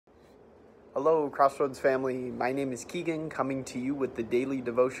Hello, Crossroads family. My name is Keegan, coming to you with the daily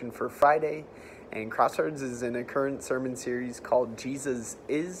devotion for Friday. And Crossroads is in a current sermon series called Jesus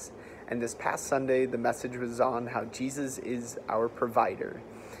Is. And this past Sunday, the message was on how Jesus is our provider.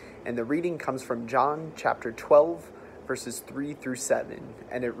 And the reading comes from John chapter 12, verses 3 through 7.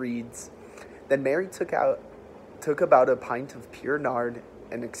 And it reads, Then Mary took about a pint of pure nard,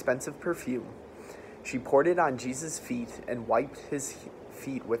 an expensive perfume. She poured it on Jesus' feet and wiped his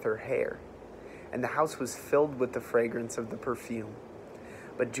feet with her hair. And the house was filled with the fragrance of the perfume.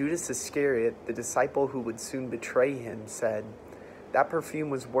 But Judas Iscariot, the disciple who would soon betray him, said, That perfume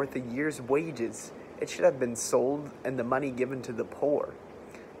was worth a year's wages. It should have been sold and the money given to the poor.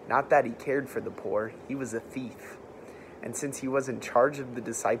 Not that he cared for the poor, he was a thief. And since he was in charge of the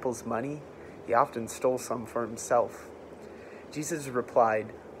disciples' money, he often stole some for himself. Jesus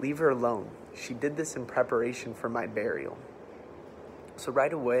replied, Leave her alone. She did this in preparation for my burial. So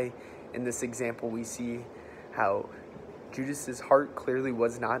right away, in this example, we see how Judas's heart clearly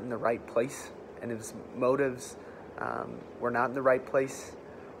was not in the right place, and his motives were not in the right place,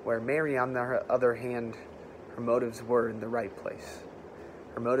 where Mary, on the other hand, her motives were in the right place.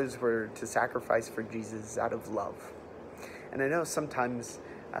 Her motives were to sacrifice for Jesus out of love. And I know sometimes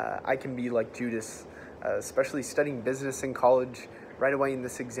I can be like Judas, especially studying business in college. Right away in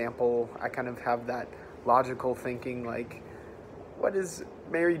this example, I kind of have that logical thinking like, what is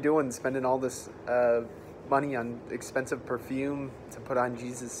Mary doing spending all this money on expensive perfume to put on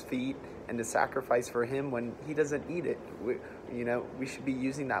Jesus' feet and to sacrifice for him when he doesn't need it? We should be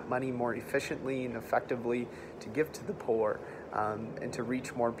using that money more efficiently and effectively to give to the poor and to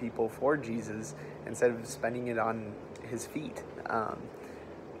reach more people for Jesus instead of spending it on his feet.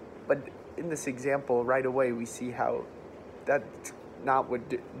 But in this example, right away, we see how that's not what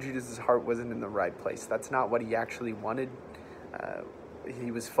Judas's heart wasn't in the right place. That's not what he actually wanted.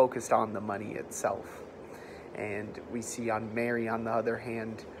 He was focused on the money itself. And we see on Mary, on the other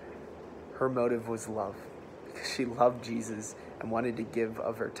hand, her motive was love. Because she loved Jesus and wanted to give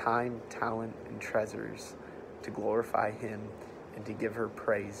of her time, talent, and treasures to glorify him and to give her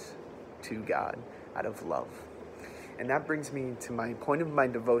praise to God out of love. And that brings me to my point of my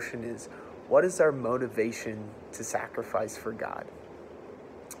devotion is, what is our motivation to sacrifice for God?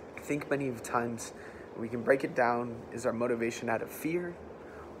 I think many of times we can break it down. Is our motivation out of fear,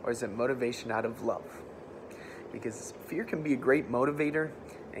 or is it motivation out of love? Because fear can be a great motivator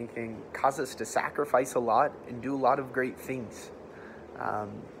and can cause us to sacrifice a lot and do a lot of great things.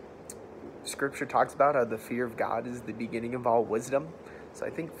 Scripture talks about how the fear of God is the beginning of all wisdom. So I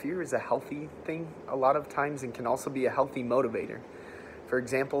think fear is a healthy thing a lot of times and can also be a healthy motivator. For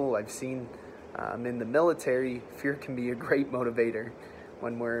example, I've seen in the military, fear can be a great motivator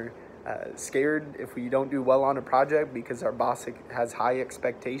when we're scared if we don't do well on a project because our boss has high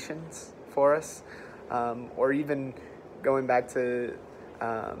expectations for us, or even going back to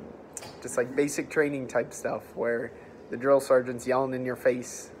just like basic training type stuff where the drill sergeant's yelling in your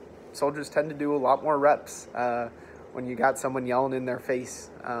face. Soldiers tend to do a lot more reps when you got someone yelling in their face.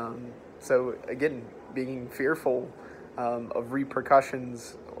 So again, being fearful of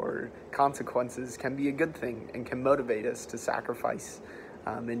repercussions or consequences can be a good thing and can motivate us to sacrifice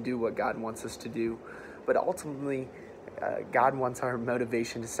and do what God wants us to do. But ultimately, God wants our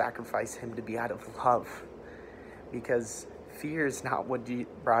motivation to sacrifice him to be out of love, because fear is not what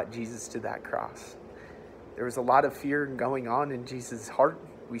brought Jesus to that cross. There was a lot of fear going on in Jesus' heart.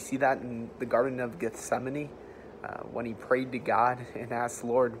 We see that in the Garden of Gethsemane when he prayed to God and asked,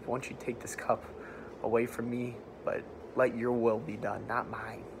 Lord, won't you take this cup away from me, but let your will be done, not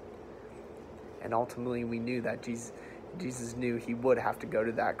mine. And ultimately, we knew that Jesus knew he would have to go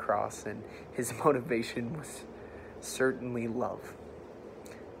to that cross, and his motivation was certainly love,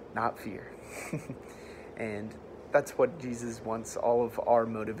 not fear. And that's what Jesus wants all of our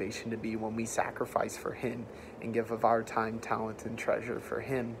motivation to be when we sacrifice for him and give of our time, talent, and treasure for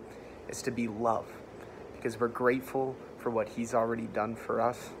him, is to be love, because we're grateful for what he's already done for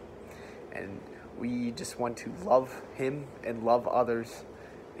us, and we just want to love him and love others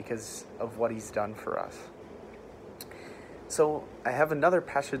because of what he's done for us. So I have another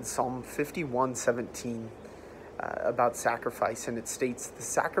passage, Psalm 51:17, about sacrifice, and it states, The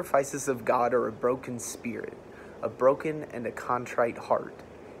sacrifices of God are a broken spirit, a broken and a contrite heart.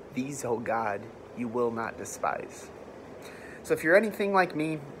 These, O God, you will not despise. So if you're anything like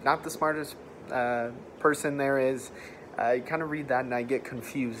me, not the smartest person there is, I kind of read that and I get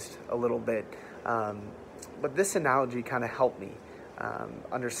confused a little bit. But this analogy kind of helped me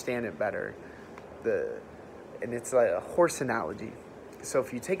understand it better. And it's a horse analogy. So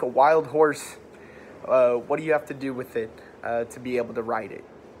if you take a wild horse, what do you have to do with it to be able to ride it?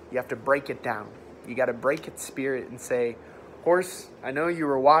 You have to break it down. You got to break its spirit and say, horse, I know you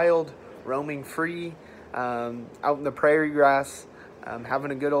were wild, roaming free, out in the prairie grass,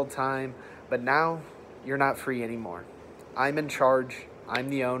 having a good old time, but now you're not free anymore. I'm in charge. I'm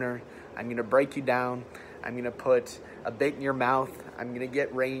the owner. I'm going to break you down. I'm going to put a bit in your mouth. I'm going to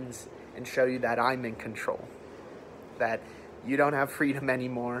get reins and show you that I'm in control, that you don't have freedom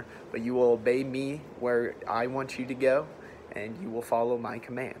anymore, but you will obey me where I want you to go, and you will follow my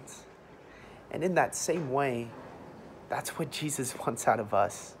commands. And in that same way, that's what Jesus wants out of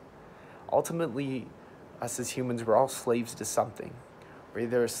us. Ultimately, us as humans, we're all slaves to something. We're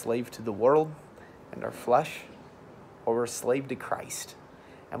either a slave to the world and our flesh, or we're a slave to Christ.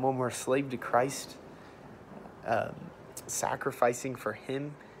 And when we're a slave to Christ, sacrificing for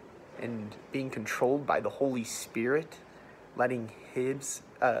him and being controlled by the Holy Spirit, letting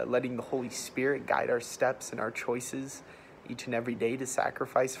the Holy Spirit guide our steps and our choices each and every day to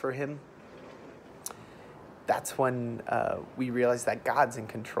sacrifice for him, that's when we realize that God's in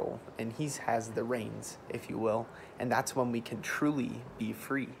control and he has the reins, if you will. And that's when we can truly be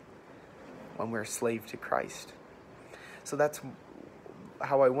free, when we're a slave to Christ. So that's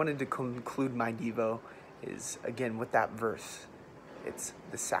how I wanted to conclude my Devo, is again with that verse. It's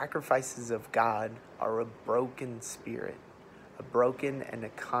the sacrifices of God are a broken spirit, a broken and a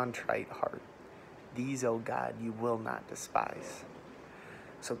contrite heart. These, O God, you will not despise.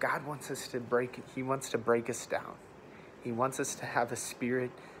 So God wants us to he wants to break us down. He wants us to have a spirit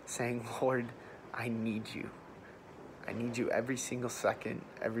saying, Lord, I need you. I need you every single second,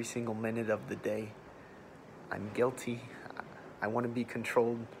 every single minute of the day. I'm guilty. I want to be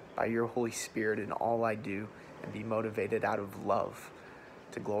controlled by your Holy Spirit in all I do and be motivated out of love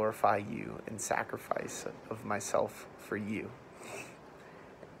to glorify you and sacrifice of myself for you.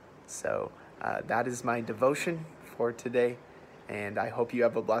 So that is my devotion for today, and I hope you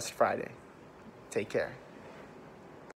have a blessed Friday. Take care.